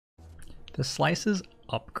The slice is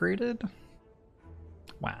upgraded?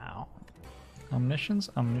 Wow. Omniscience,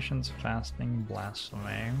 fasting,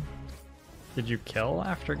 blasphemy. Did you kill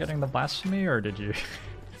after getting the blasphemy, or did you...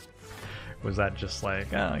 Was that just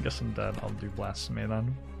like, oh, I guess I'm dead, I'll do blasphemy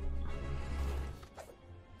then?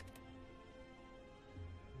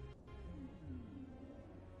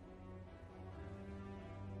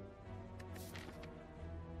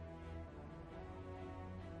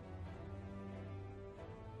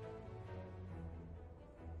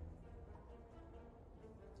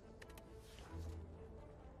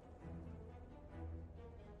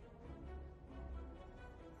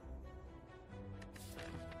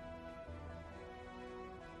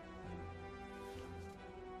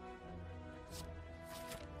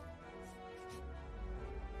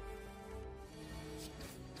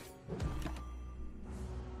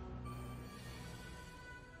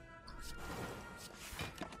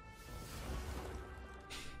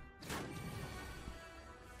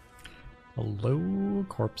 Hello,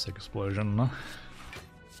 corpse explosion.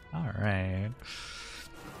 Alright.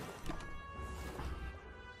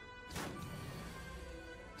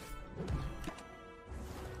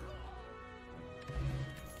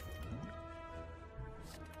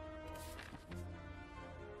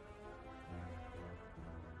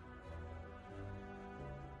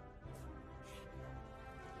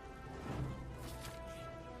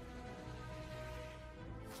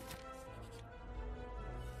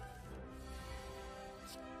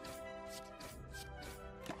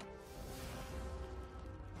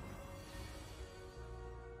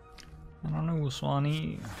 I don't know,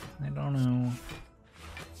 Swanee. I don't know.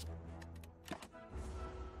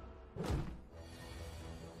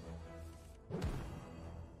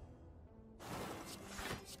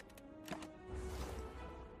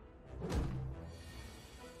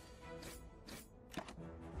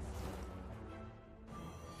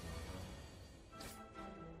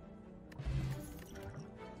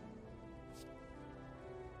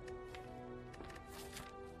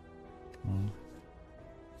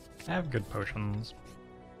 I have good potions.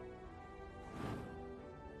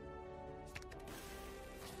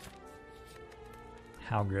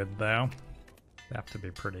 How good, though? They have to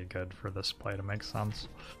be pretty good for this play to make sense.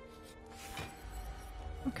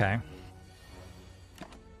 Okay.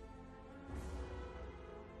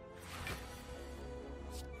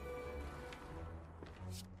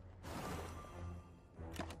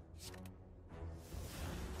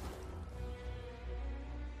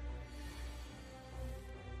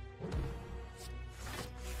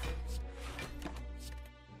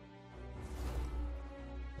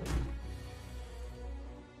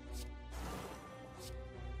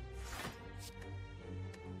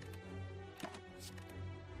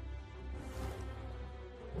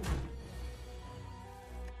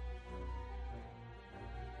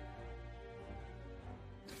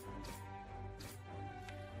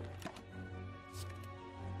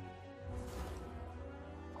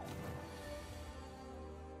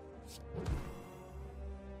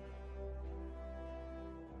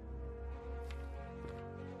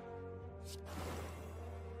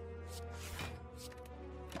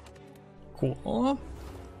 Cool.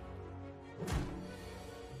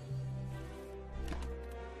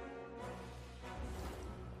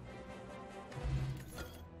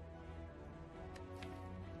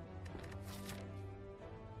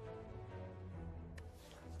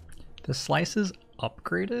 The slice is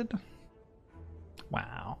upgraded?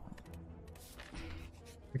 Wow.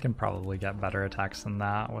 We can probably get better attacks than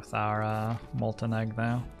that with our molten egg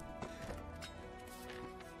though.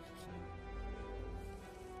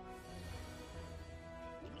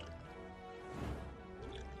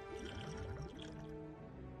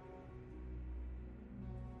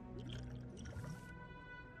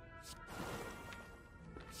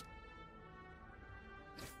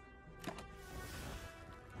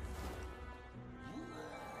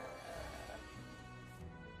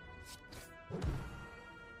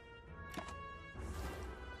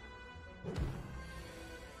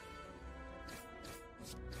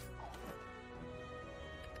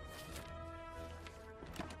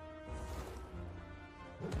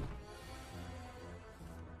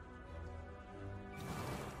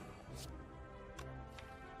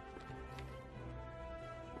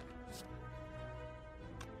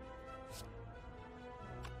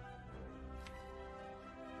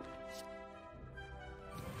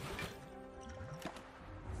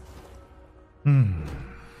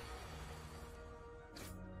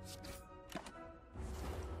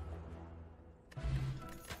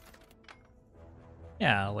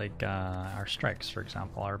 Yeah, like our strikes, for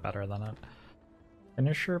example, are better than it.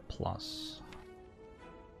 Finisher plus.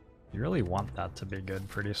 You really want that to be good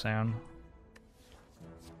pretty soon.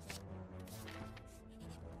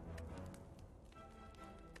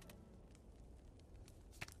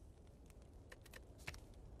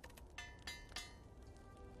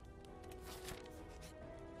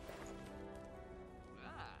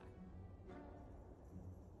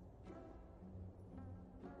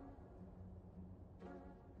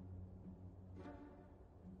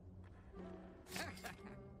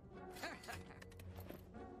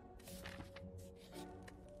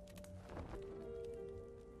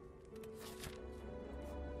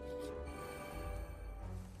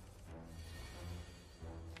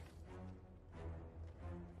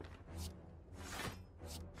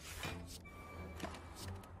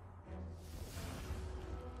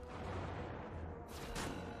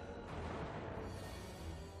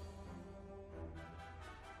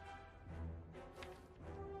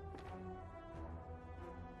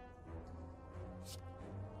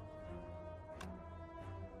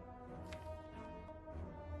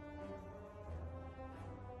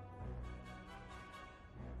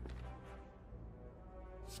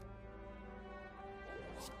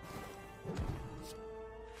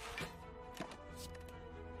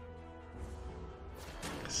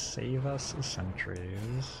 Save us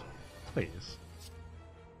sentries. Please.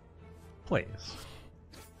 Please.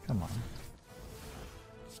 Come on.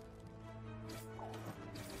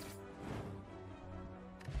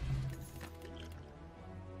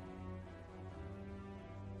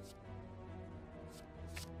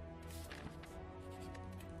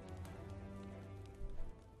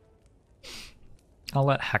 I'll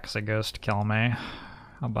let Hexaghost kill me.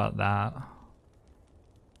 How about that?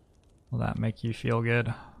 Will that make you feel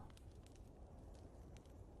good?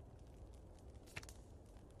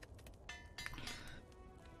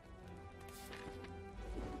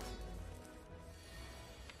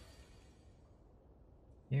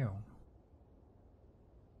 Ew.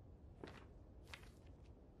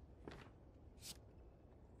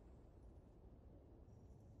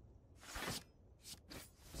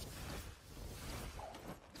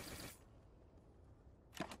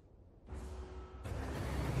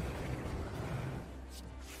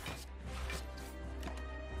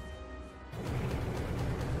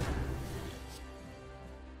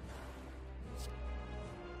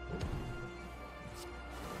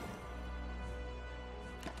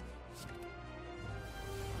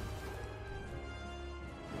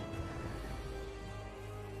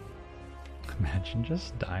 Imagine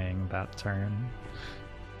just dying that turn.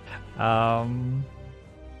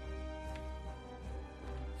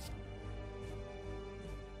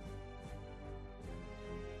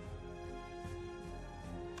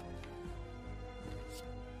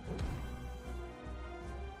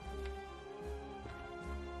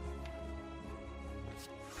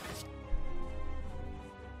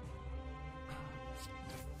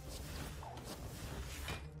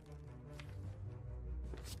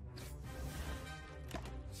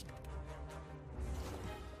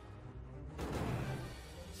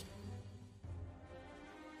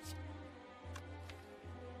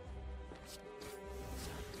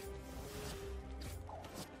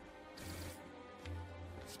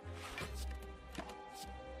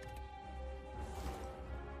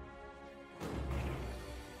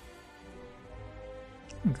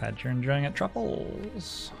 I'm glad you're enjoying it,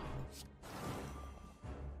 Truffles.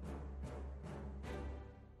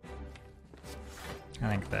 I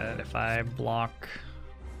think that if I block,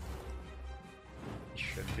 it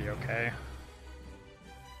should be okay.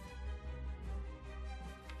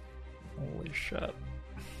 Holy shit.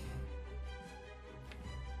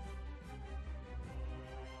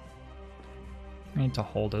 I need to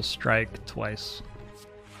hold a strike twice,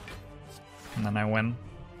 and then I win.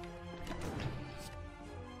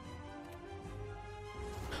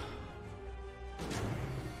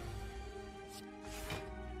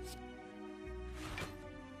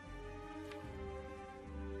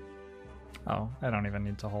 Oh, I don't even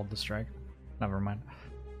need to hold the strike. Never mind.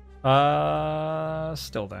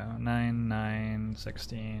 Still though. 9, 9,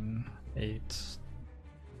 16, 8,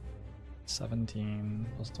 17,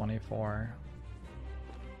 plus 24.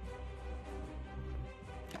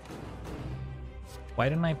 Why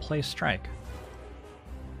didn't I play strike?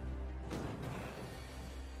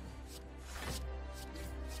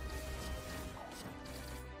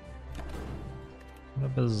 What a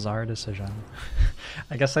bizarre decision.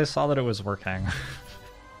 I guess I saw that it was working.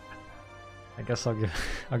 I guess I'll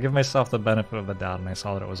give myself the benefit of the doubt, and I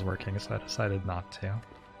saw that it was working, so I decided not to.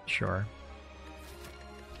 Sure.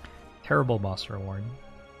 Terrible boss reward.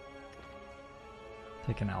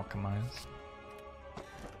 Take an alchemize.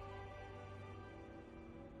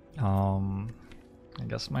 I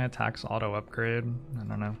guess my attacks auto upgrade. I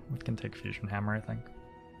don't know. We can take Fusion Hammer, I think.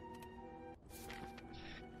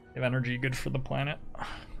 If energy good for the planet.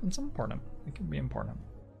 It's important. It can be important.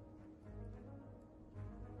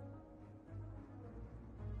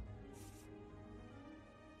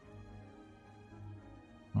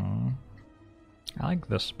 I like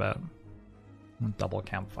this bit. Double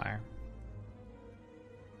campfire.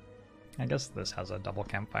 I guess this has a double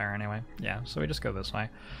campfire anyway. Yeah, so we just go this way.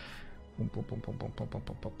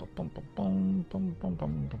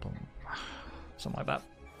 Something like that.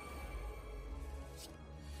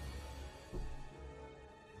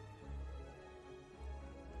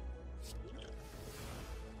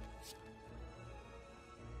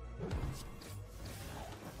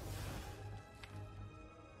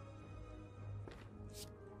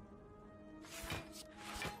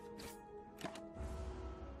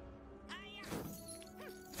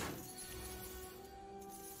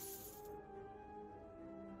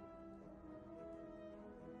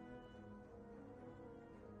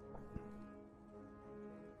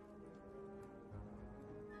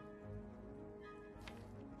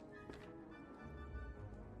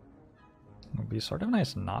 It would be sort of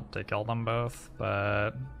nice not to kill them both,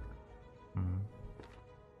 but...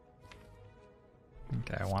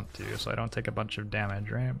 Okay, I want to, so I don't take a bunch of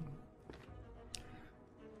damage, right?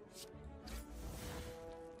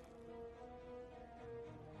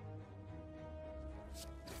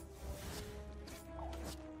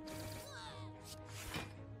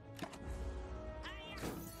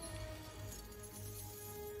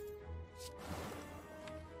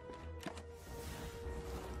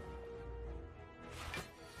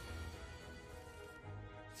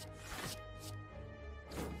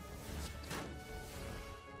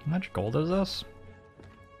 How much gold is this?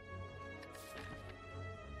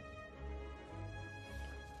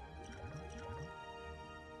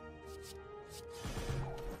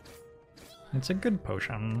 It's a good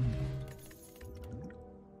potion.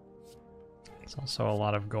 It's also a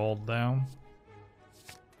lot of gold though.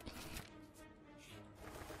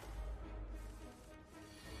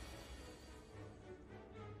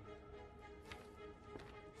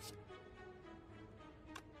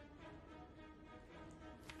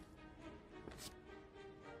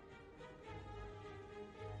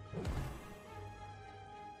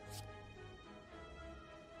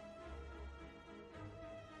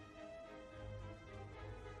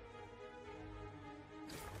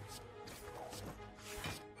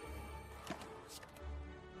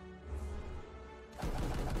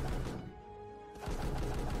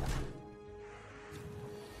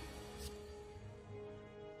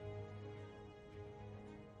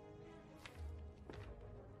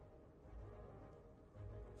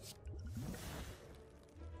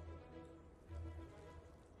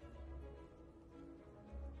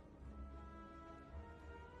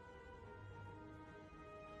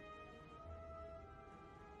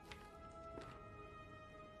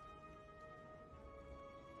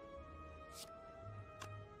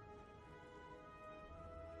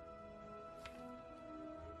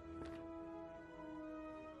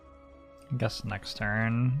 I guess next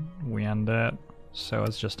turn we end it. So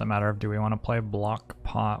it's just a matter of, do we want to play block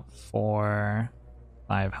pot for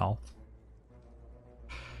 5 health?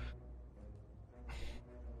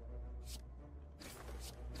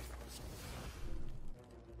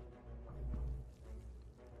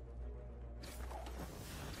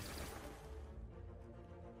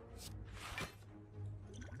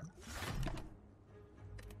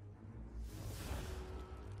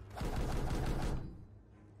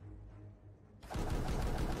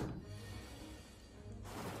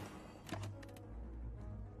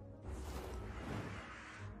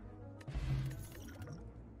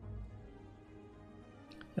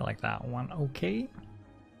 I like that one. Okay.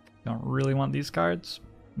 Don't really want these cards.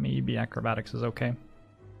 Maybe acrobatics is okay.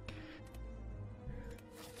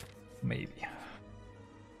 Maybe.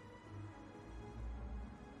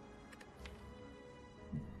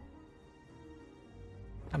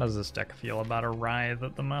 How does this deck feel about a Writhe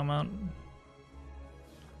at the moment?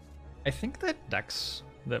 I think that decks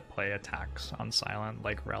that play attacks on silent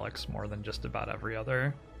like relics more than just about every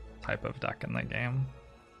other type of deck in the game.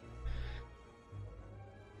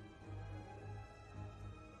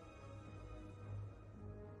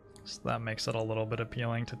 So that makes it a little bit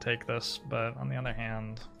appealing to take this, but on the other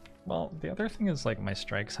hand, well, the other thing is like my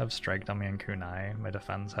strikes have Strike Dummy and Kunai, my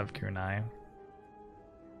defense have Kunai.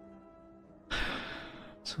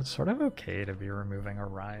 So it's sort of okay to be removing a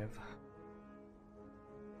Writhe.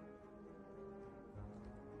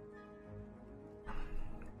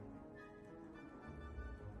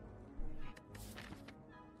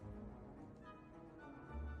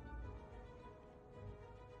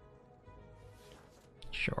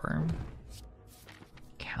 Sure.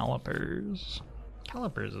 Calipers.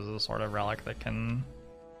 Calipers is a sort of relic that can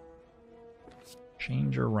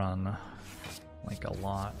change your run, like a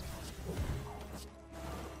lot.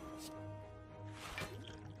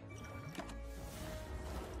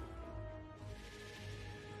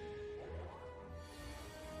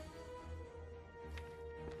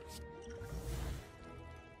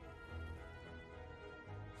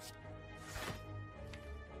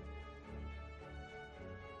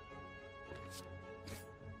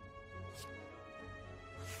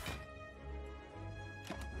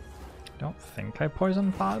 Don't think I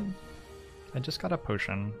poison pod. I just got a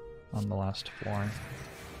potion on the last floor.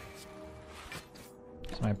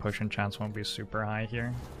 So my potion chance won't be super high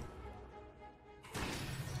here.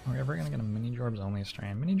 Are we ever gonna get a mini Jorbs only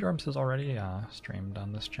stream? Mini Jorbs is already streamed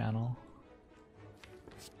on this channel.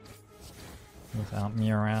 Without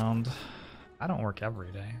me around. I don't work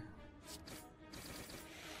every day.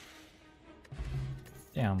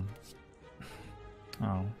 Damn.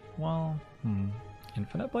 Oh, well,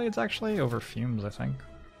 Infinite Blades actually over Fumes, I think.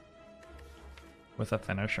 With a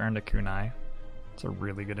finisher and a Kunai. It's a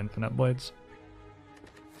really good Infinite Blades.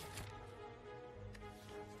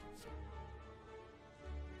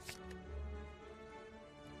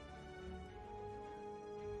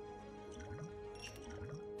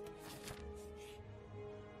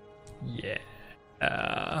 Yeah.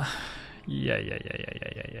 Yeah.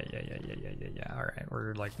 Alright,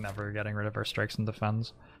 we're like never getting rid of our strikes and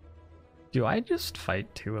defends. Do I just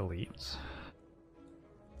fight two elites?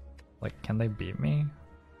 Like, can they beat me?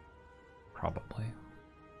 Probably.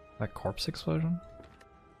 That corpse explosion?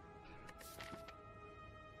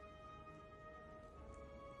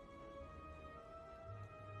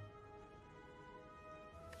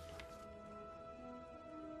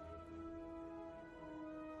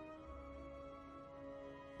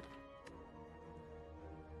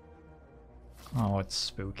 Oh, it's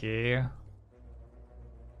spooky.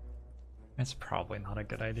 It's probably not a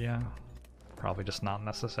good idea. Probably just not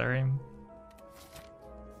necessary.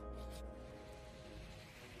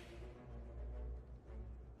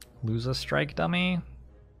 Lose a strike dummy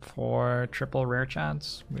for triple rare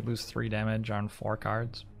chance. We lose 3 damage on 4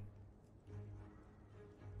 cards.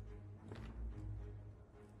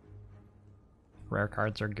 Rare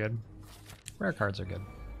cards are good. Rare cards are good.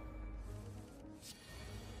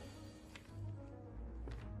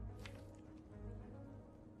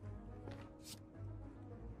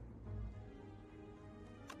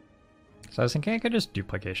 So I was thinking I could just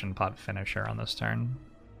duplication pot finisher on this turn.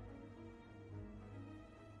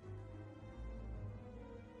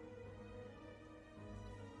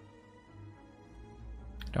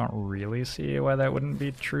 Don't really see why that wouldn't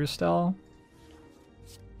be true still.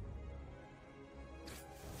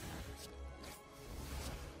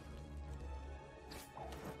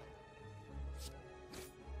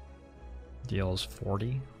 Deals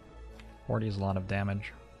 40. 40 is a lot of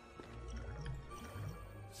damage.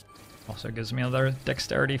 Also gives me another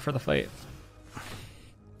dexterity for the fight. I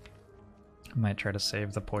might try to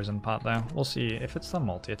save the poison pot though. We'll see if it's the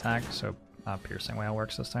multi-attack, so piercing whale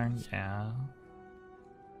works this turn. Yeah.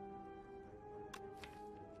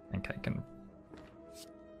 I think I can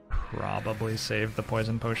probably save the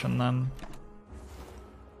poison potion then.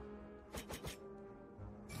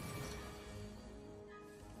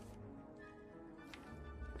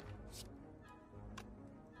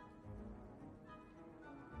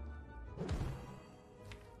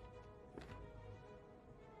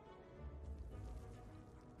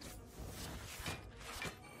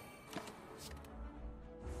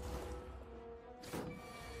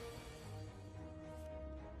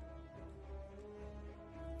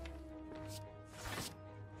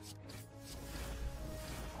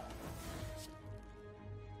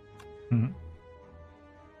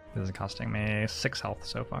 This is costing me 6 health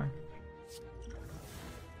so far.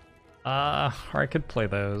 Or I could play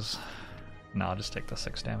those. No, I'll just take the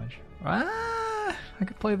 6 damage. I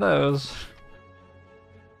could play those.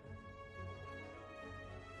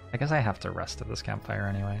 I guess I have to rest at this campfire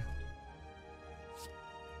anyway.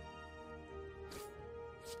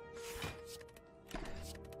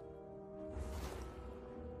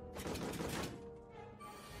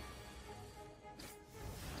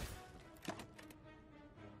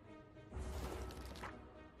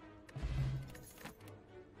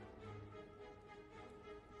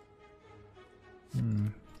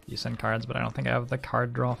 Decent cards, but I don't think I have the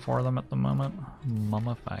card draw for them at the moment.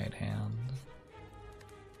 Mummified Hand.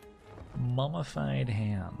 Mummified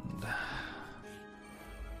Hand.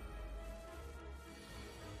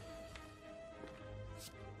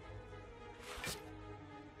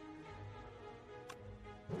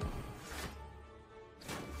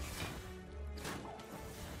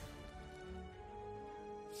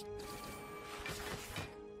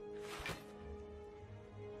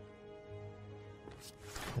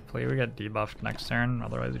 Hopefully we get debuffed next turn,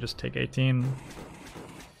 otherwise we just take 18.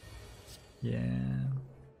 Yeah.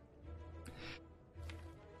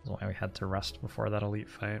 That's why we had to rest before that elite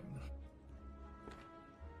fight.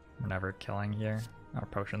 We're never killing here. Our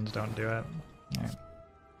potions don't do it. Alright.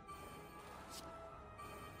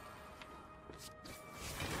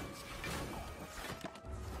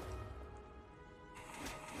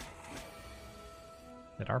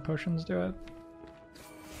 Did our potions do it?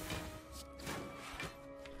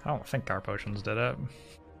 I don't think our potions did it.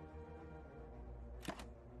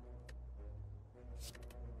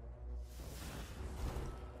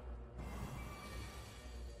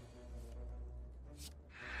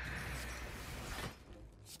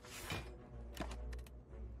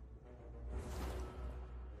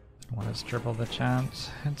 What is triple the chance?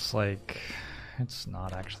 It's like, it's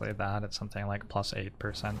not actually that. It's something like plus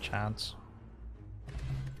 8% chance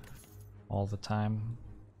all the time.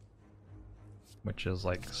 Which is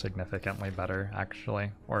like significantly better actually,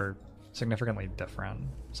 or significantly different.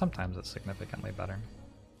 Sometimes it's significantly better.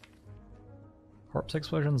 Corpse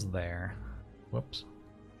explosion's there. Whoops.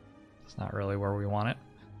 It's not really where we want it.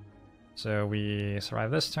 So we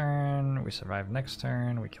survive this turn, we survive next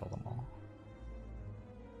turn, we kill them all.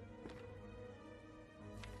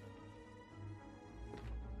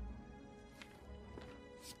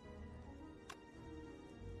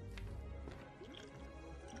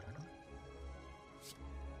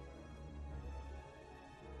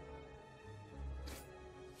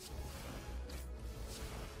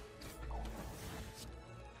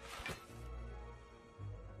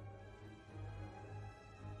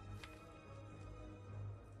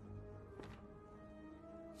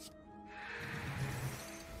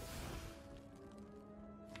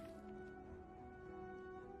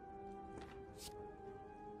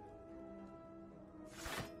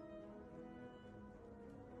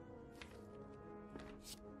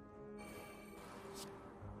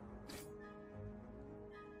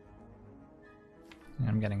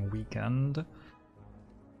 I'm getting weakened.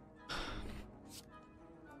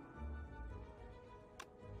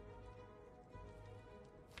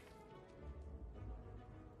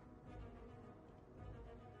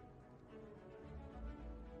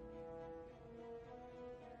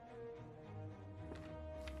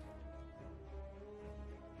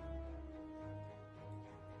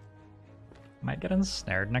 Might get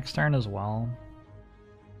ensnared next turn as well.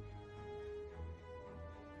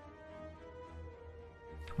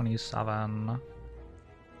 27,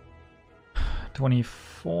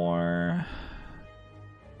 24.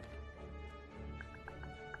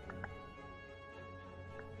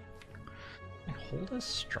 I hold a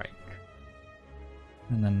strike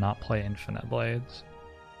and then not play infinite blades.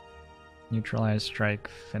 Neutralize strike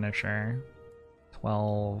finisher.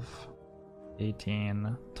 12,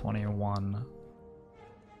 18, 21.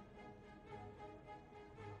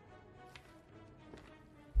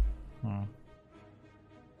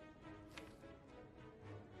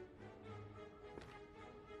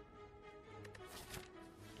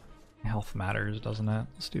 Health matters, doesn't it?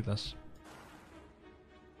 Let's do this.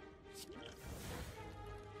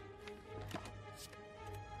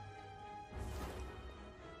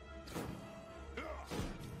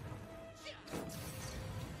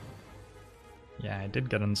 Yeah, I did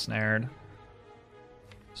get ensnared.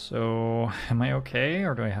 So, am I okay,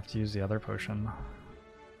 or do I have to use the other potion?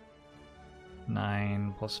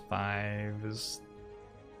 9 plus 5 is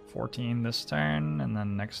 14 this turn, and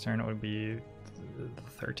then next turn it would be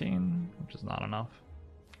 13, which is not enough.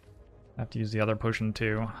 I have to use the other potion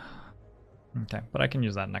too. Okay, but I can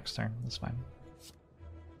use that next turn. That's fine.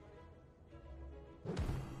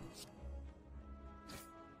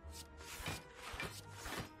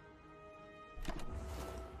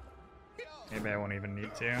 Maybe I won't even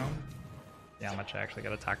need to. See how much I actually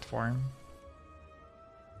get attacked for.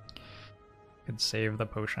 Could save the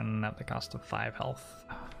potion at the cost of 5 health.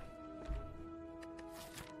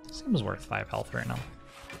 Seems worth 5 health right now.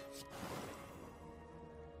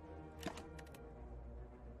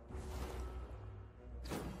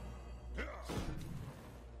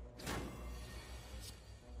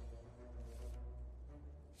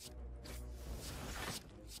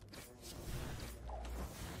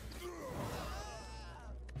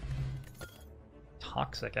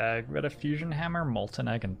 Toxic egg. We got a fusion hammer, molten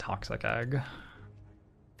egg, and toxic egg.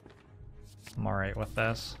 I'm alright with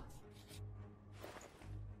this.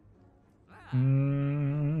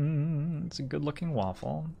 It's a good looking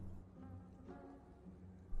waffle.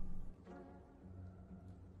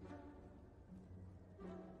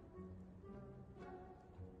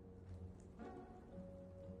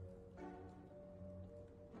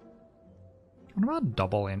 What about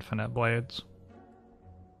double infinite blades?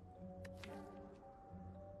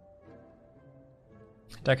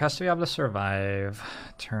 Deck has to be able to survive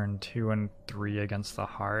turn 2 and 3 against the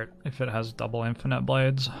heart if it has double infinite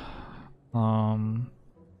blades.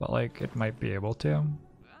 But like it might be able to.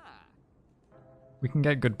 We can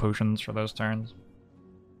get good potions for those turns.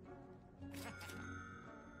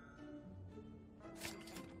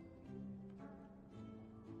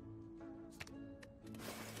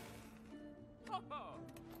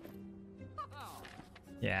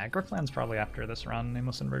 Yeah, Griftland's probably after this run,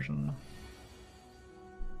 Nameless Inversion.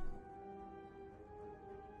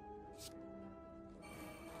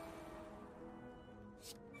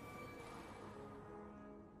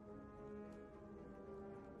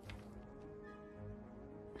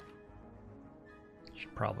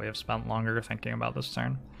 Should probably have spent longer thinking about this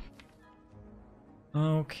turn.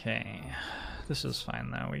 Okay, this is fine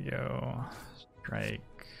though. We go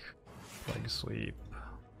Strike, Plague Sweep.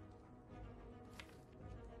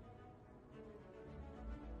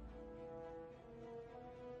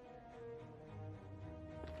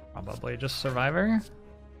 Probably just Survivor. I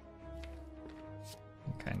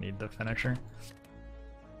think I need the finisher.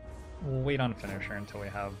 We'll wait on finisher until we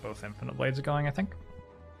have both infinite blades going, I think.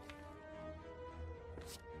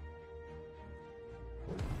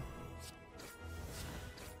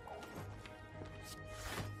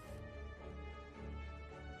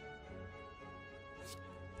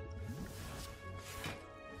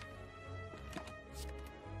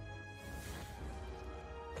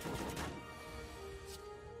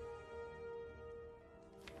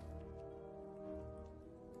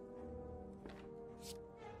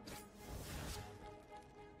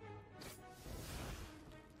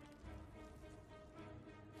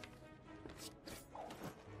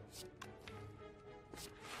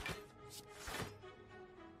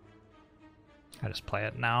 I just play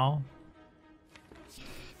it now.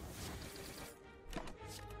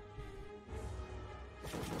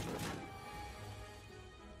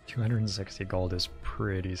 $260 gold is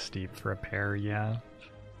pretty steep for a pair, yeah.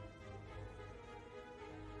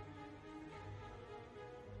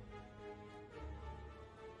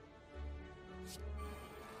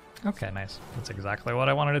 Okay, nice. That's exactly what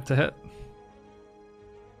I wanted it to hit.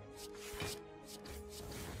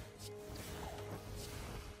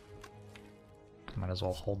 Might as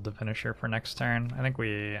well hold the finisher for next turn. I think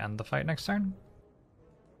we end the fight next turn.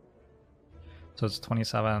 So it's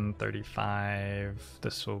 27, 35.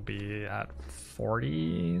 This will be at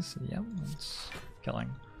 40. So yeah, it's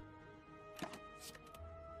killing.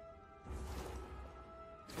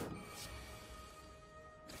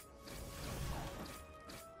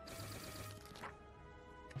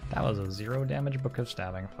 That was a 0 damage Book of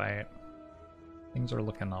Stabbing fight. Things are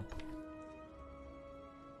looking up.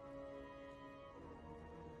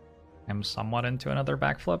 I'm somewhat into another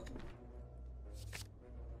backflip.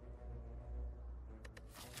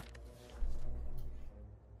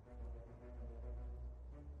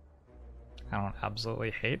 I don't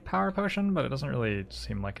absolutely hate Power Potion, but it doesn't really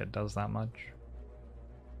seem like it does that much.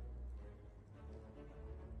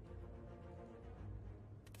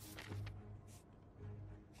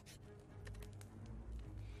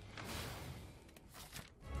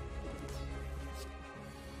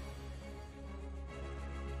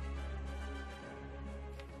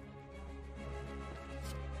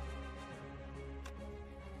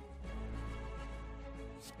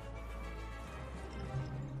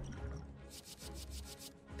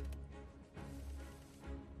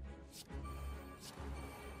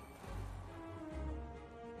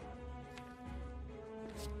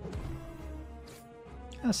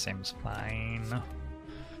 That seems fine.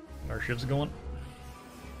 Our ship's going.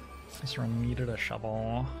 This room needed a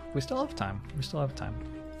shovel. We still have time. We still have time.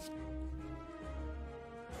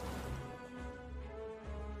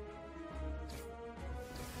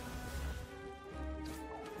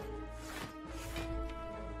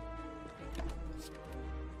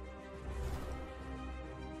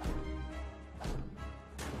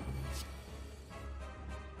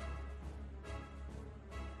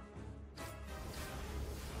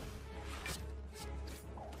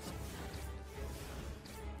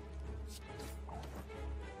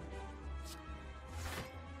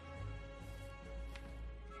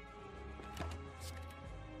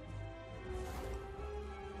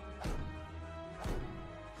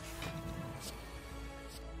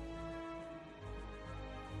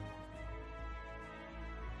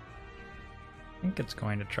 I think it's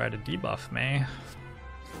going to try to debuff me.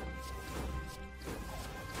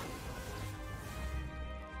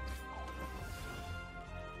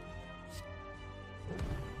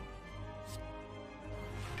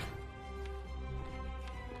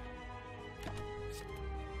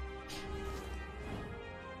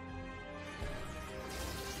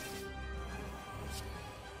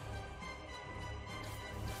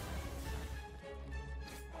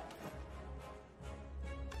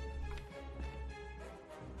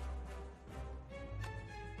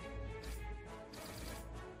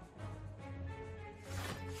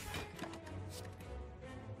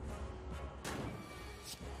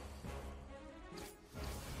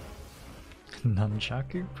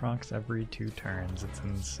 Nunchaku procs every 2 turns. It's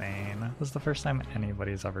insane. This is the first time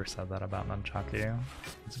anybody's ever said that about Nunchaku.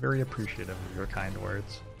 It's very appreciative of your kind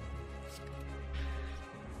words.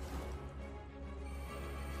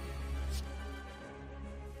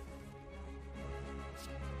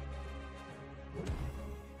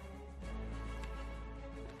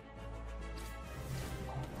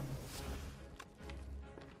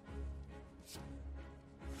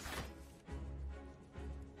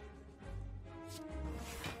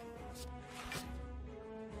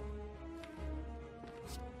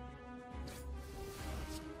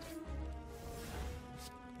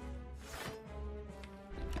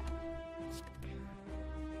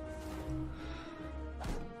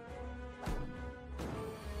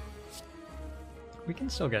 We can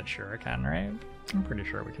still get Shuriken, right? I'm pretty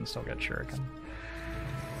sure we can still get Shuriken.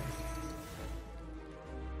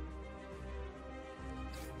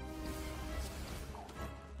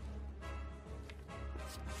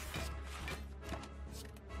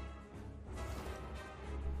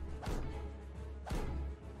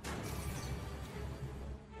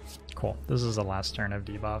 Cool. This is the last turn of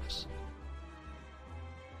debuffs.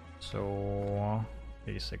 So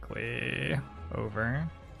basically over.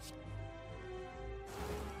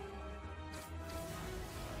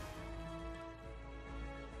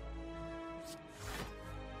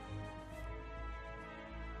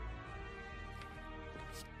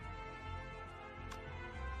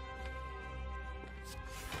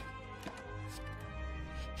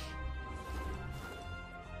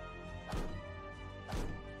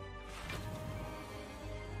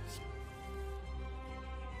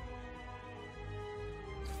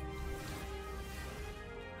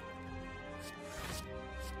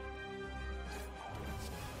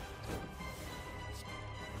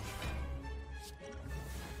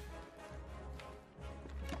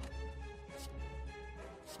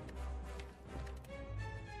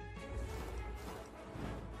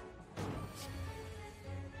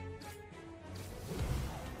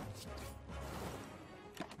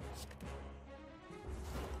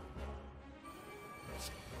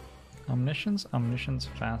 Omniscience,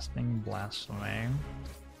 Fasting, Blasphemy.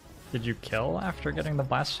 Did you kill after getting the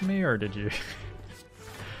Blasphemy, or did you...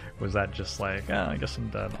 Was that just like, oh, I guess I'm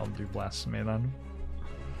dead, I'll do Blasphemy then?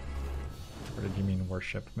 Or did you mean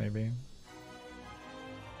Worship, maybe?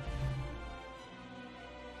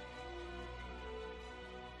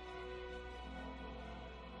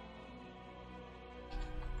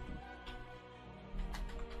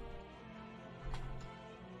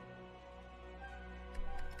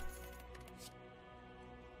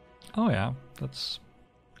 Oh yeah, that's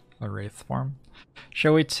a Wraith form.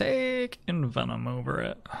 Shall we take Envenom over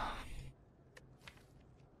it?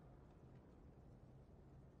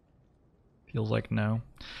 Feels like no.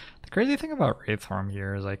 The crazy thing about Wraith form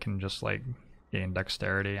here is I can just like gain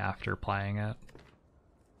dexterity after playing it.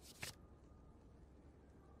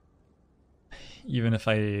 Even if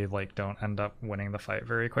I like don't end up winning the fight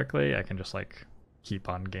very quickly, I can just like keep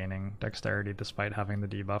on gaining dexterity despite having the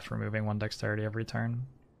debuff removing 1 dexterity every turn.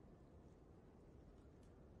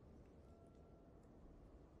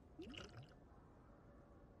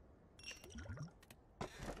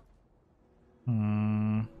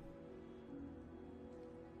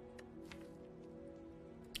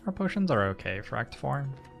 Our potions are okay for Act 4.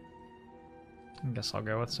 I guess I'll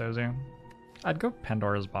go with Sozu. I'd go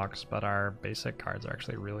Pandora's Box, but our basic cards are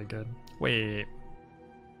actually really good. Wait.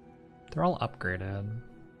 They're all upgraded.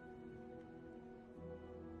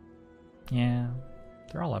 Yeah,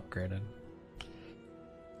 they're all upgraded.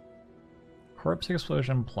 Corpse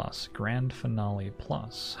Explosion Plus, Grand Finale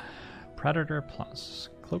Plus, Predator Plus,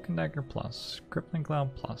 Cloak and Dagger Plus, Crippling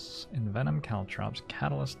Cloud Plus, Envenom Caltrops,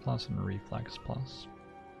 Catalyst Plus, and Reflex Plus.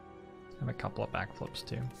 I have a couple of backflips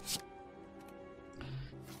too.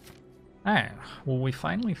 Alright, well we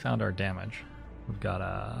finally found our damage. We've got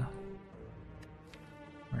a...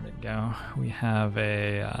 Where'd it go? We have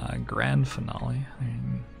a Grand Finale.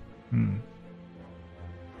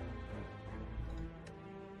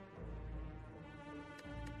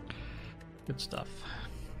 Good stuff.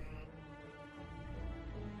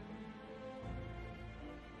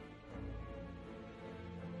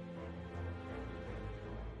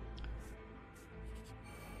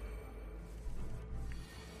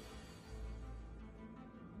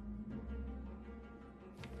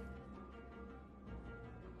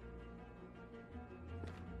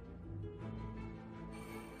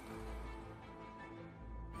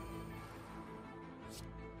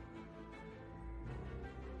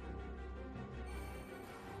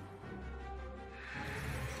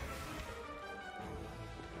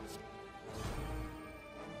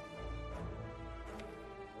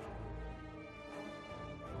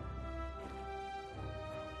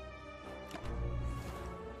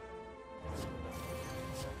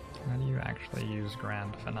 How do you actually use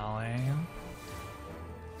Grand Finale?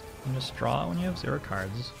 You just draw it when you have 0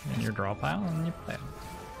 cards in your draw pile and you play it.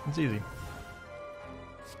 It's easy.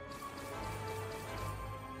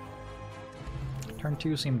 Turn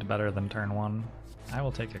 2 seemed better than turn 1. I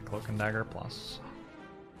will take a Cloak and Dagger Plus.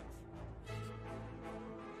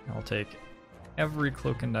 I will take every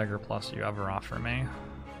Cloak and Dagger Plus you ever offer me.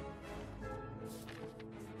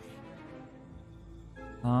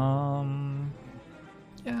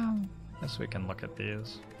 Yeah, I guess we can look at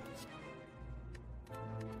these.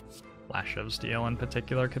 Flash of Steel in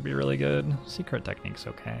particular could be really good. Secret Technique's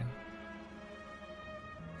okay.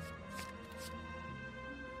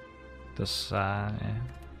 This, I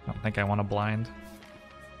don't think I want to blind.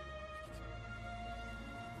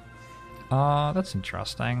 That's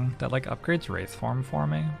interesting. That, like, upgrades Wraith Form for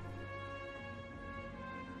me.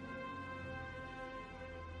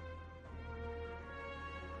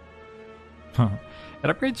 It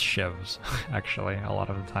upgrades shivs, actually, a lot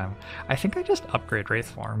of the time. I think I just upgrade Wraith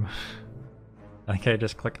Form. I think I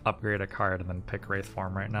just click upgrade a card and then pick Wraith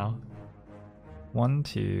Form right now. 1,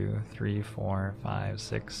 2, 3, 4, 5,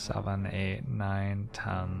 6, 7, 8, 9,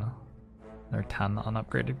 10. There are 10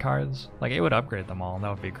 unupgraded cards. Like, it would upgrade them all, and that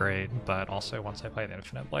would be great, but also once I play the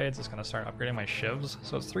Infinite Blades, it's going to start upgrading my shivs,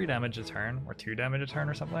 so it's 3 damage a turn, or 2 damage a turn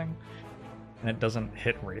or something, and it doesn't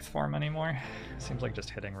hit Wraith Form anymore. Seems like just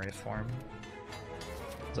hitting Wraith Form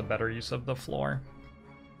is a better use of the floor.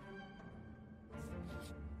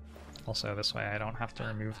 Also, this way I don't have to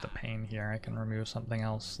remove the pain here. I can remove something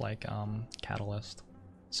else like Catalyst,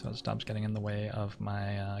 so it stops getting in the way of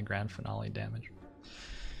my Grand Finale damage.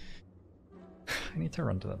 I need to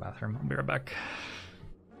run to the bathroom. I'll be right back.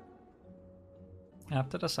 I have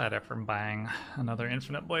to decide if I'm buying another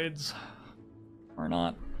Infinite Blades or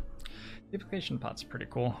not. The Evocation Pot's pretty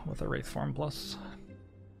cool with a Wraith Form Plus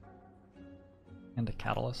and a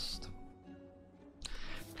Catalyst.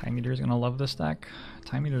 Time Eater's gonna love this deck.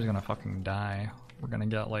 Time Eater's gonna fucking die. We're gonna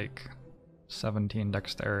get like 17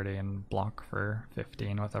 dexterity and block for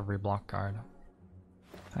 15 with every block card.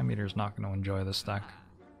 Time Eater's not gonna enjoy this deck.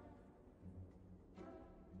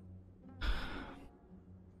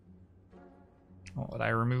 What would I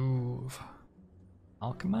remove?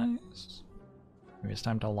 Alchemize? Maybe it's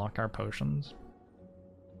time to lock our potions.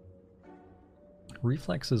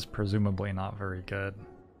 Reflex is presumably not very good,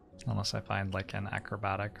 unless I find like an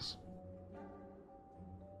acrobatics.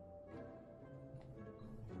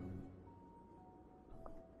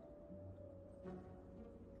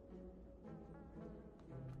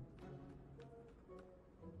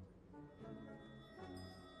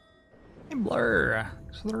 Hey Blur,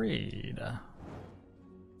 thanks for the raid.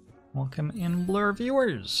 Welcome in, Blur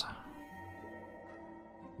viewers.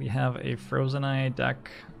 We have a Frozen Eye deck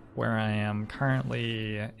where I am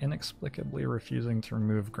currently inexplicably refusing to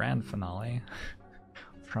remove Grand Finale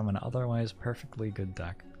from an otherwise perfectly good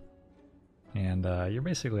deck. And you're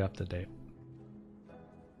basically up to date.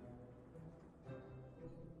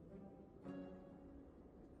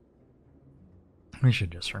 We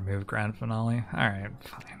should just remove Grand Finale. Alright,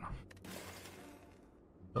 fine.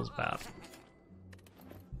 Feels bad.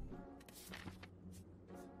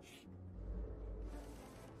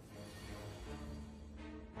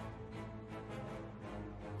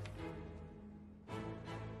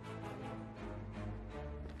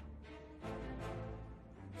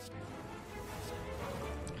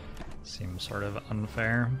 Seems sort of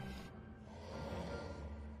unfair.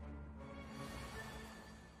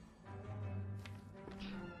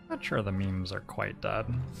 Not sure the memes are quite dead.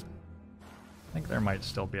 I think there might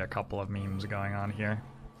still be a couple of memes going on here.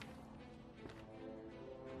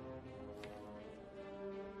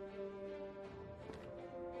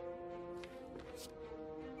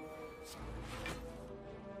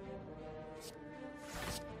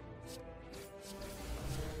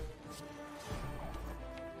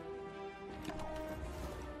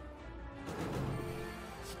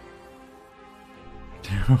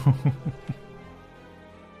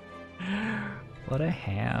 What a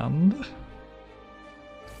hand.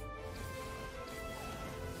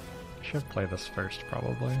 Should play this first,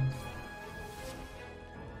 probably.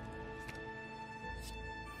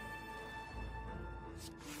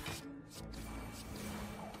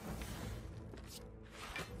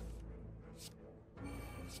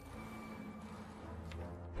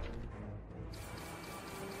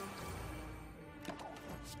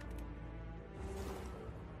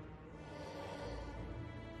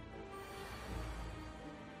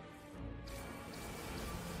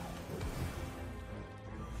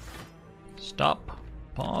 Stop.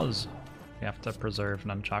 Pause. We have to preserve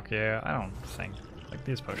Nunchaku. I don't think, like,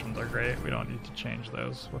 these potions are great. We don't need to change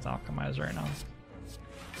those with Alchemize right now.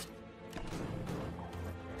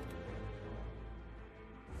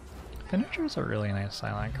 Finisher is a really nice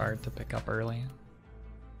silent card to pick up early.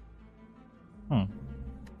 I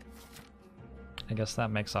guess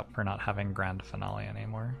that makes up for not having Grand Finale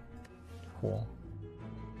anymore. Cool.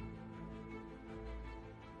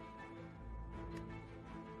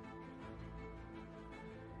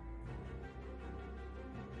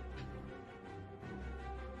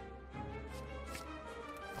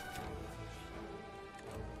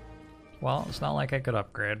 Well, it's not like I could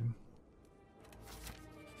upgrade.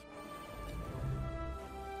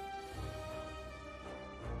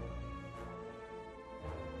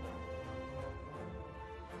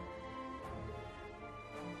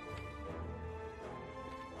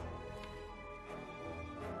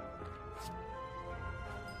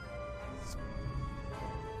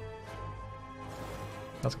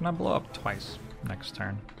 That's gonna blow up twice next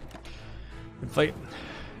turn. Good fight.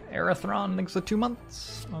 Arathron, thanks for 2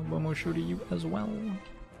 months. Agbomo to you as well.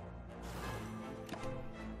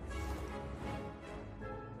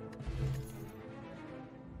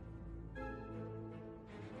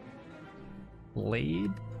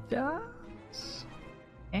 Blade does?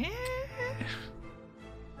 I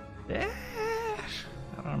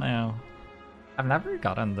don't know. I've never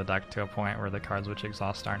gotten the deck to a point where the cards which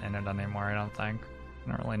exhaust aren't in it anymore, I don't think. I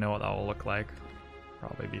don't really know what that will look like.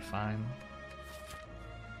 Probably be fine.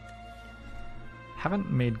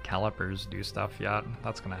 Haven't made calipers do stuff yet.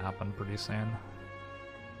 That's gonna happen pretty soon.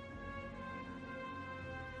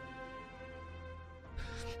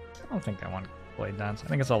 I don't think I want Blade Dance. I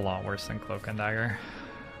think it's a lot worse than Cloak and Dagger.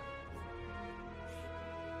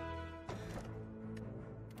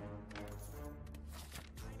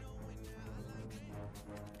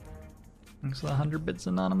 Thanks for the 100 bits,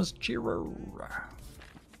 Anonymous Cheerer.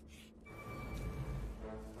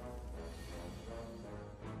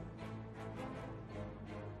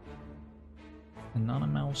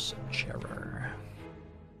 Anonymous Cheerer.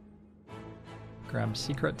 Grab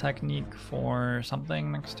Secret Technique for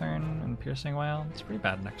something next turn and Piercing Wail. It's pretty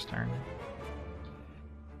bad next turn.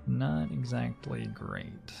 Not exactly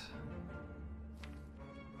great.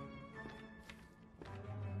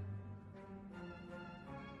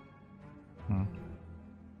 I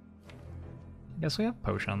guess we have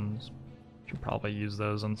potions. Should probably use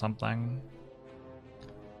those on something.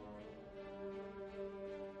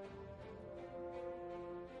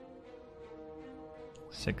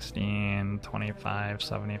 $16, $25,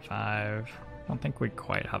 $75. I don't think we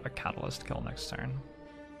quite have a catalyst kill next turn.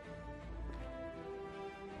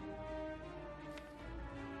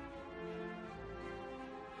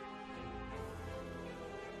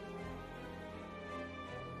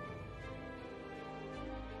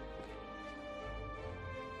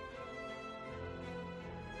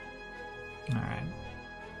 Alright.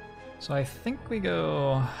 So I think we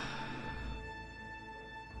go...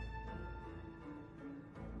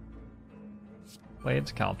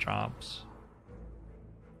 Blades, Caltrops.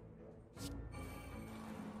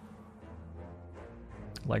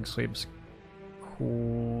 Leg sweeps.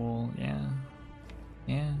 Cool. Yeah.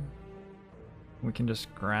 Yeah. We can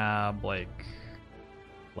just grab, like,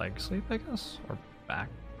 leg sweep, I guess? Or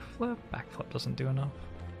backflip? Backflip doesn't do enough.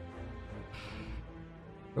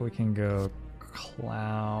 But we can go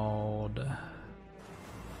Cloud,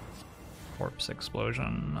 Corpse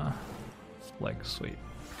Explosion, leg sweep.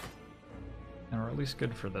 And we're at least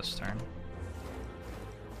good for this turn.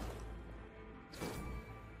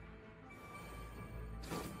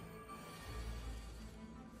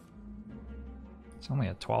 It's only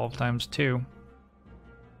a 12 times 2.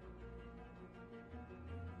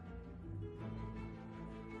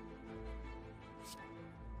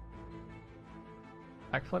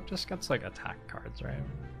 Backflip just gets like attack cards, right?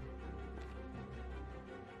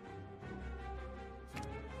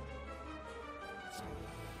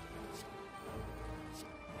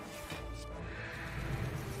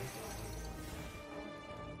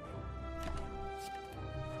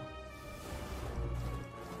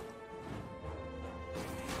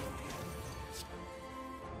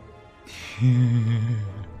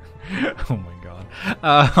 Oh my god.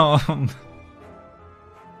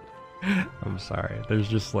 I'm sorry. There's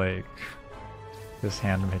just like... This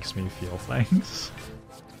hand makes me feel things.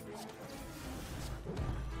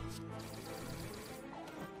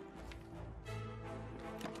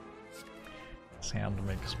 This hand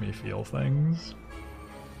makes me feel things.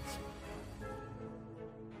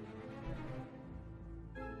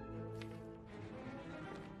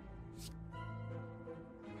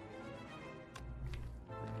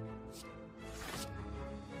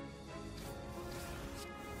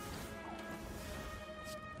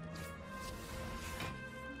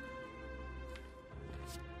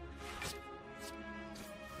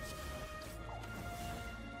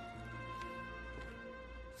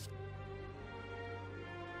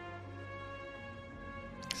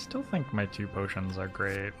 I still think my 2 potions are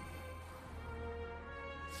great.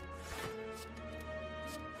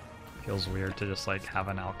 Feels weird to just like have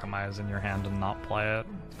an alchemize in your hand and not play it.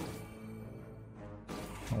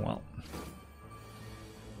 Oh well.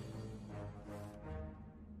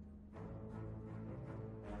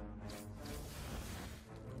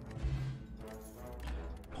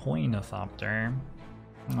 Poinithopter.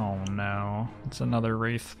 Oh no, it's another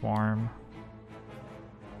Wraith form.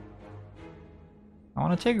 I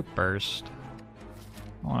want to take Burst.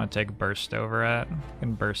 I want to take Burst over it. I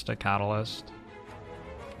can Burst a Catalyst.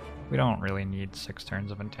 We don't really need 6 turns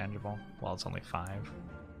of Intangible. Well, it's only 5.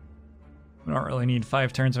 We don't really need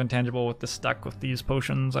 5 turns of intangible with this deck with these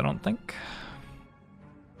potions, I don't think.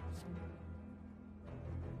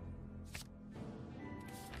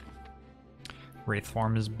 Wraith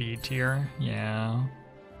form is B tier, yeah.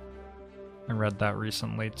 I read that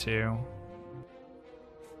recently too.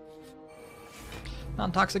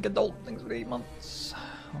 Non-toxic adult, thanks for 8 months.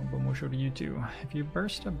 Albumosho to you too. If you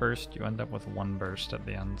burst a burst, you end up with 1 burst at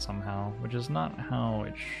the end somehow, which is not how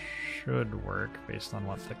it should work based on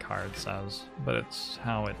what the card says, but it's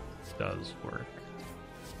how it does work.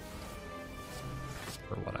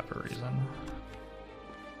 For whatever reason.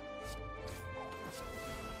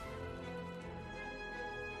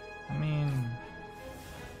 I mean,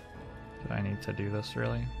 did I need to do this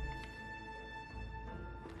really?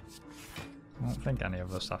 I don't think any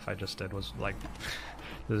of the stuff I just did was like,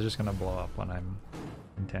 this is just gonna blow up when I'm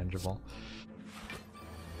intangible.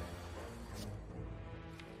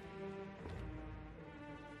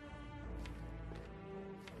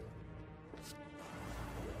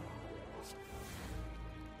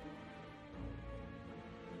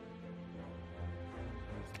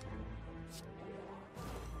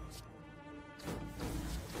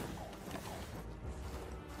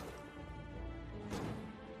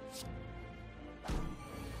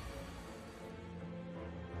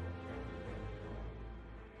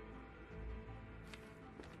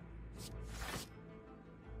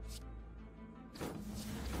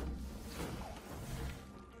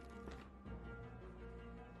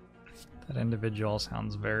 That individual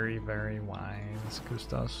sounds very, very wise,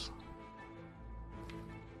 Kustos.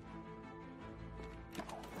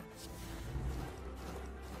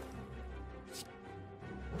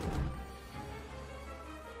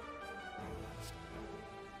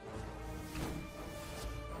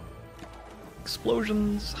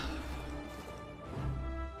 Explosions!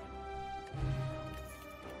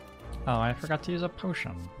 Oh, I forgot to use a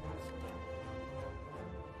potion.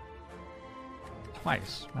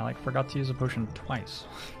 Twice. I forgot to use a potion twice.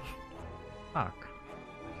 Fuck.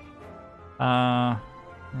 Alright.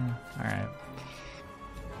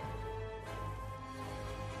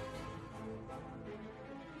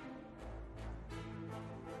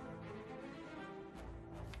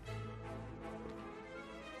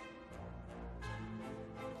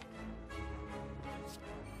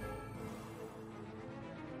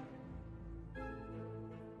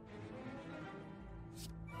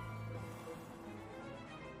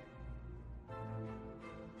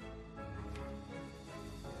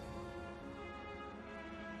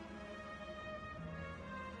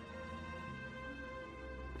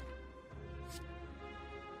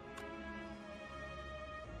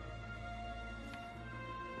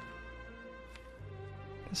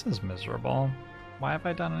 This is miserable. Why have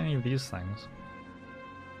I done any of these things?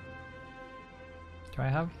 Do I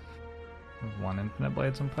have 1 infinite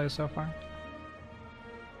blades in play so far?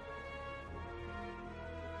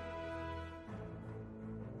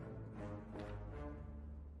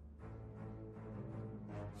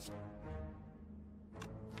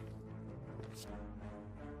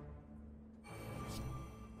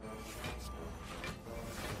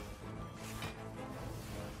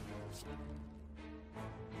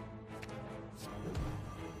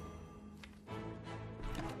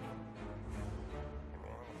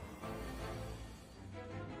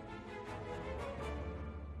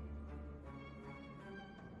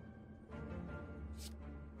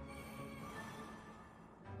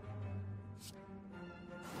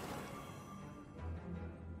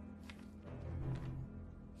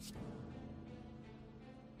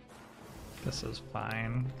 This is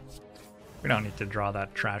fine. We don't need to draw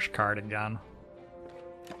that trash card again.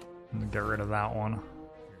 Get rid of that one.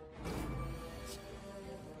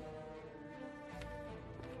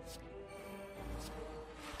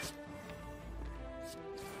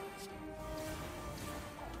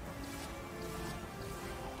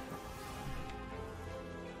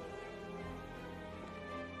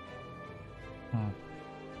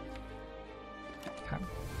 Okay.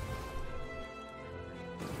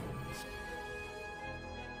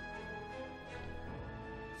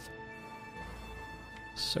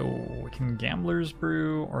 So we can Gambler's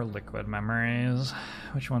Brew or Liquid Memories.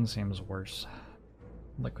 Which one seems worse?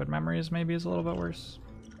 Liquid Memories maybe is a little bit worse.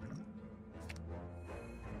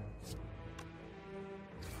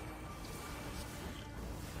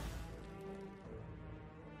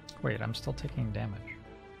 Wait, I'm still taking damage.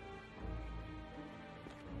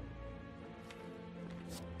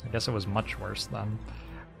 I guess it was much worse then.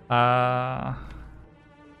 That's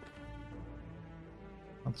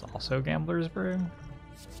also Gambler's Brew.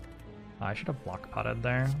 Oh, I should have block potted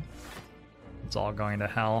there. It's all going to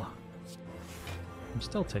hell. I'm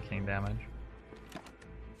still taking damage.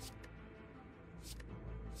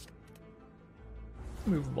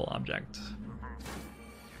 movable object.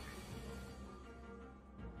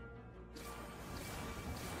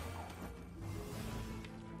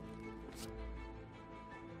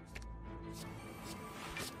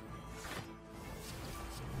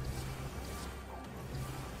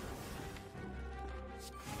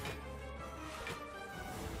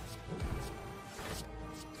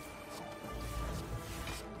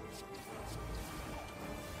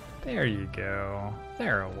 There you go.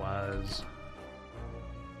 There it was.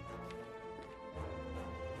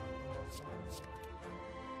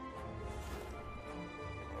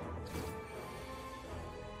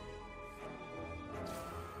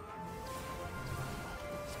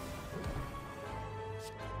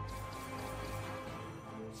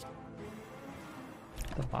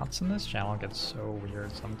 The bots in this channel get so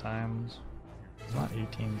weird sometimes. It's not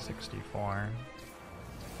 1864.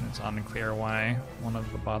 It's unclear why one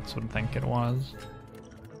of the bots would think it was.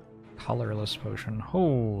 Colorless potion.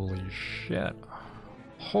 Holy shit.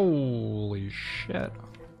 Holy shit.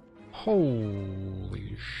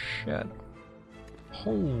 Holy shit.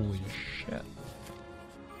 Holy shit.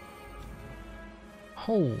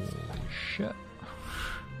 Holy shit.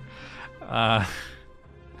 Alright,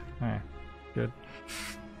 good.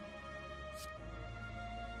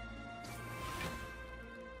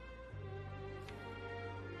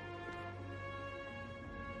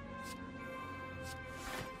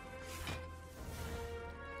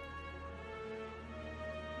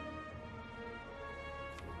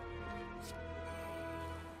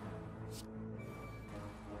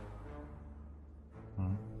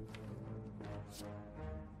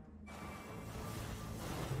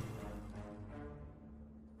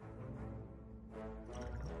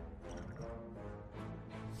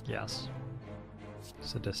 Yes.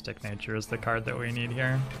 Sadistic Nature is the card that we need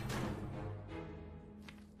here.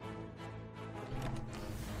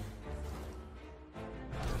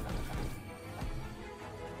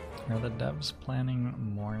 Are the devs planning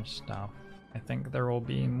more stuff? I think there will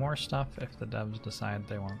be more stuff if the devs decide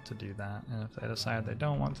they want to do that, and if they decide they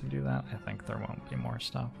don't want to do that, I think there won't be more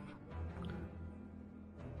stuff.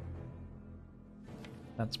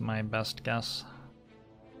 That's my best guess.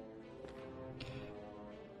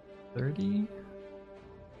 30?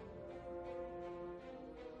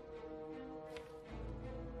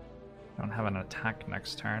 Don't have an attack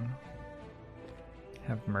next turn.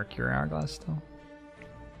 Have Mercury Hourglass still?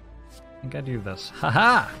 I think I do this.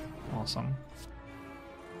 Haha! Awesome.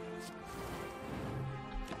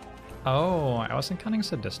 Oh, I wasn't counting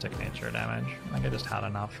Sadistic Nature damage. I think I just had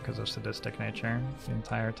enough because of Sadistic Nature the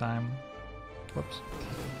entire time. Whoops.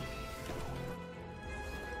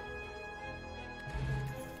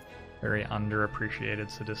 Very underappreciated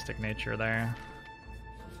Sadistic Nature there.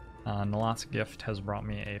 Naloth's Gift has brought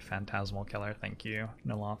me a Phantasmal Killer, thank you.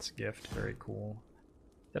 Naloth's Gift, very cool.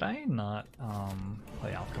 Did I not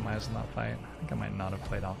play Alchemize in that fight? I think I might not have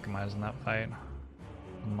played Alchemize in that fight.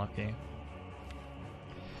 Unlucky.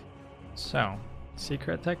 So,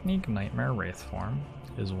 Secret Technique Nightmare Wraith Form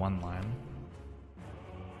is one line.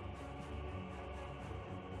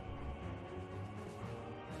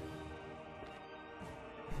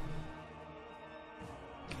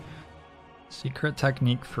 Secret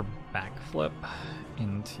Technique for Backflip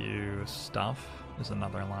into stuff is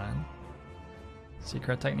another line.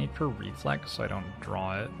 Secret Technique for Reflex so I don't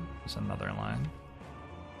draw it is another line.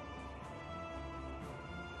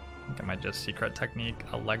 I think I might just Secret Technique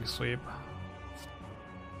a leg sweep.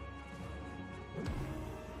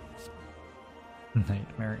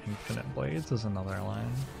 Nightmare Infinite Blades is another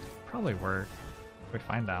line. Probably work if we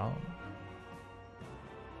find out.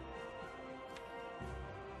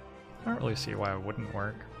 I don't really see why it wouldn't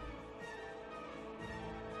work.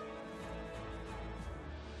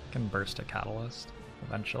 I can burst a Catalyst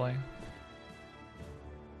eventually.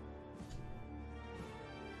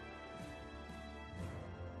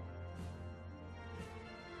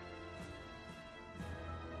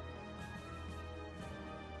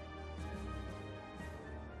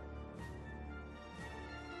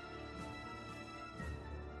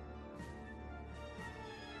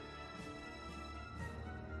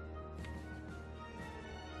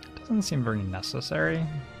 Doesn't seem very necessary.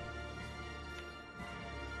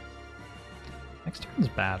 Next turn's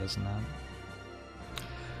bad, isn't it?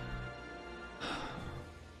 I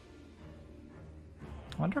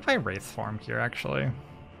wonder if I Wraith form here, actually.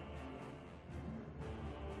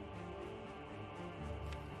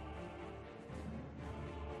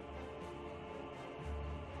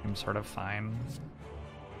 I'm sort of fine.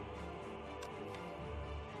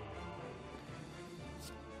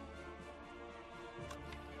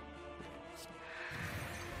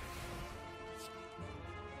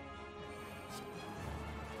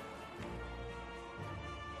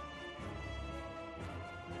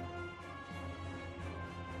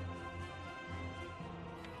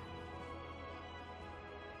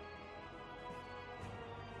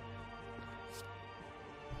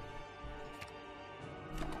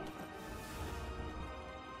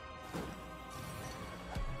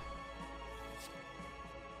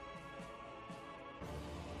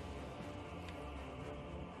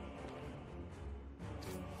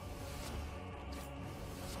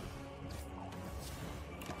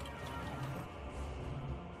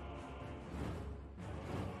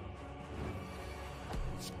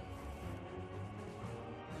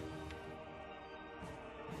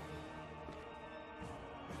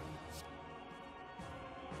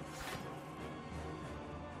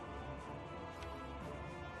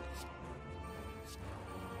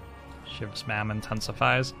 Shiv spam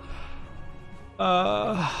intensifies.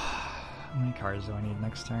 How many cards do I need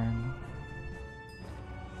next turn?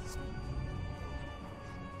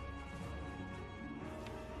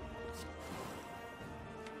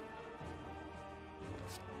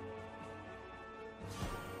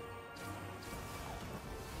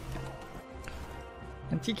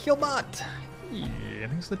 Antique bot! Yeah,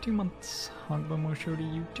 thanks for the 2 months. Hongbo Mosho to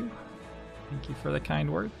you too. Thank you for the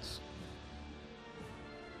kind words.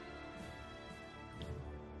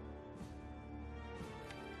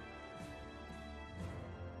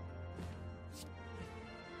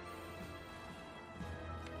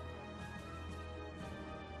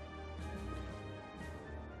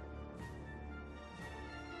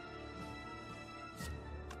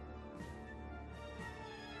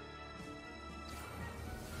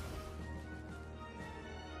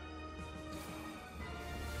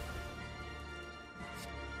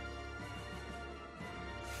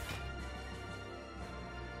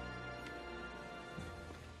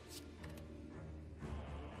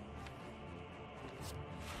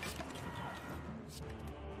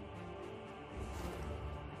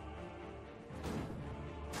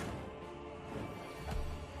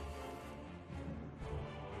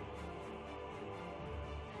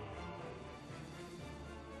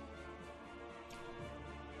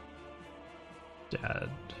 Dead.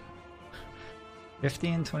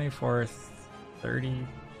 15, 24,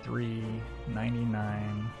 33,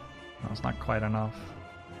 99. That's not quite enough.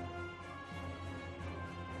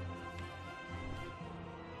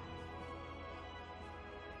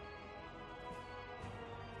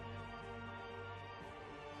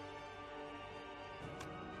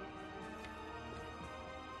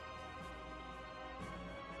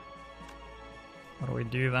 What do we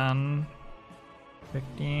do then?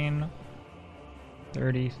 15.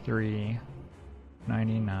 33,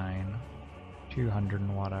 99, 200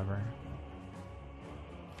 and whatever.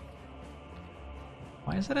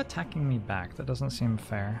 Why is it attacking me back? That doesn't seem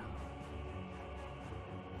fair.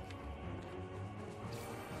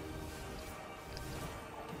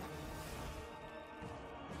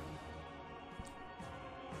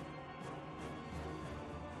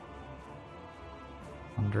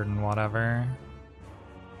 Hundred and whatever.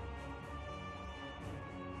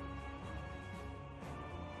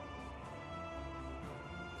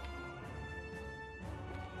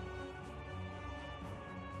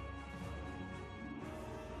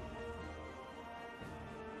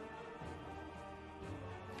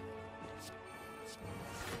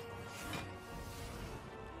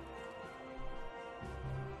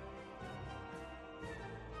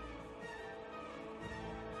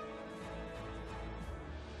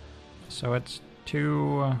 So it's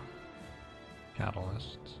 2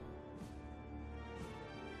 catalysts.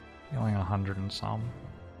 Healing 100 and some.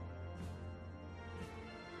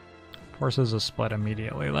 Forces a split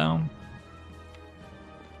immediately though.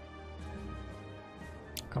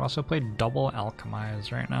 Could also play double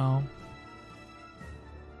alchemize right now.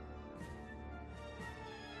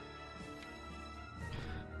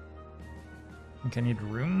 I think I need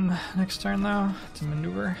room next turn though to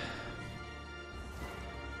maneuver.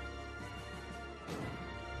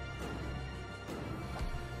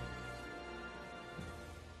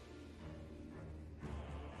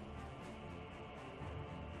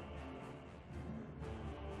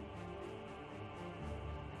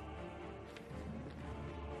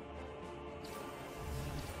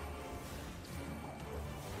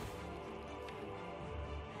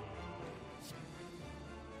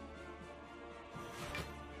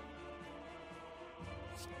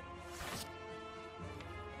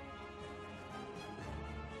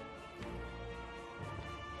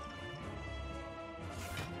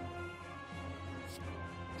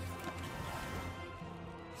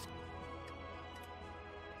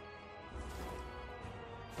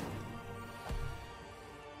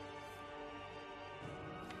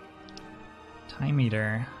 Time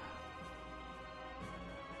Eater.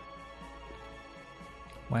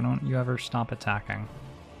 Why don't you ever stop attacking?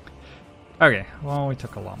 Okay, well, we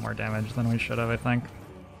took a lot more damage than we should have, I think.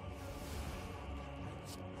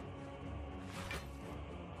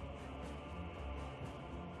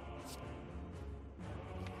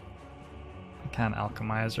 I can't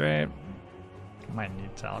alchemize, right? I might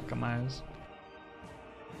need to alchemize.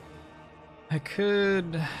 I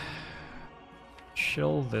could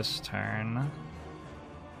chill this turn.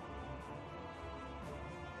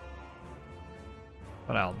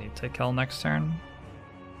 But I'll need to kill next turn.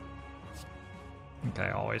 Okay,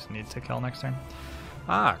 I always need to kill next turn.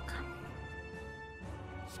 Fuck.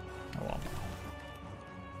 Oh well.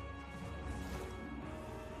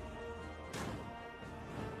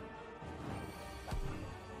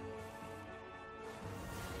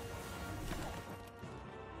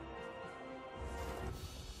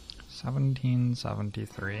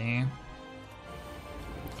 1773.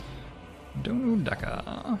 Donu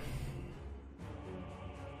Deka.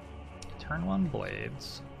 Turn 1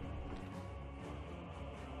 blades.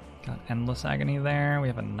 Got Endless Agony there. We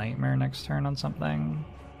have a Nightmare next turn on something.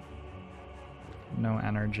 No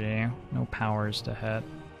energy. No powers to hit.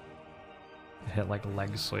 I hit like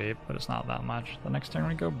Leg Sweep, but it's not that much. The next turn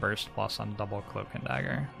we go Burst Plus on double Cloak and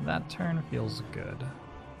Dagger. That turn feels good.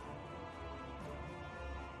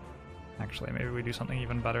 Actually, maybe we do something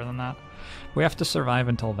even better than that. We have to survive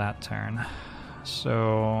until that turn.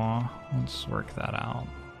 So let's work that out.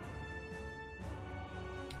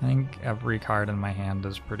 I think every card in my hand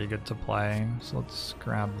is pretty good to play, so let's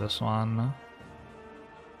grab this one.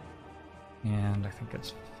 And I think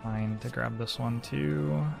it's fine to grab this one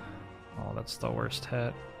too. Oh, that's the worst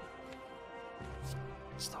hit.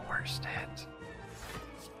 It's the worst hit.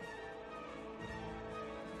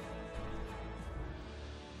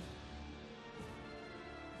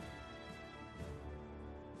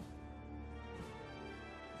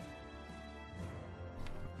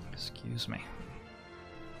 Excuse me.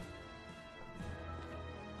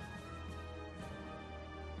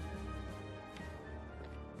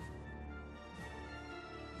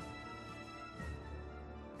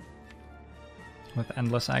 With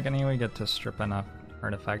Endless Agony, we get to strip enough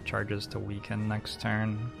artifact charges to weaken next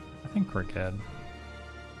turn. I think we're good.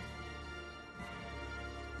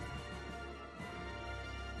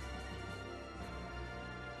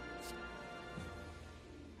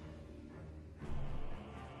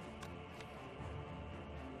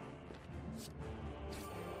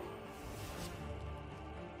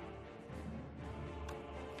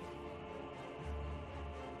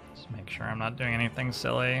 Just make sure I'm not doing anything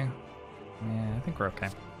silly. Yeah, I think we're okay.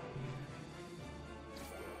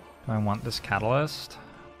 Do I want this catalyst?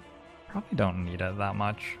 Probably don't need it that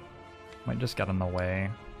much. Might just get in the way.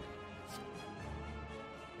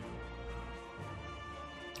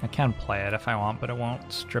 I can play it if I want, but it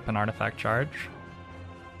won't strip an artifact charge.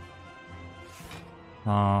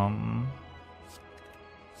 I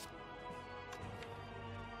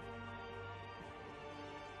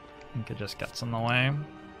think it just gets in the way.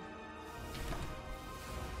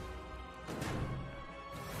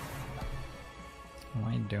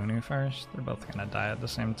 Why Donu first? They're both gonna die at the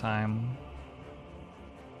same time.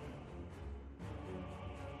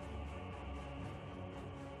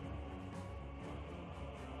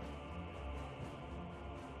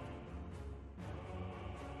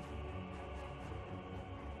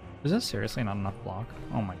 Is this seriously not enough block?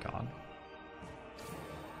 Oh my god.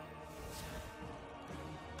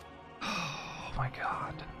 Oh my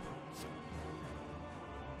god.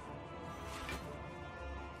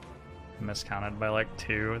 Miscounted by like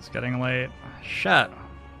 2. It's getting late. Shit.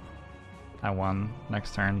 I won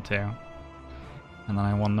next turn too. And then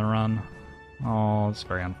I won the run. Oh, it's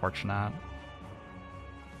very unfortunate.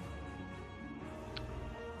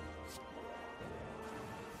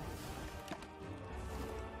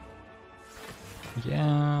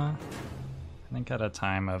 Yeah. I think at a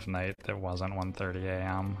time of night that wasn't 1:30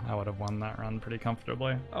 a.m. I would have won that run pretty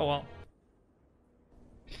comfortably. Oh well.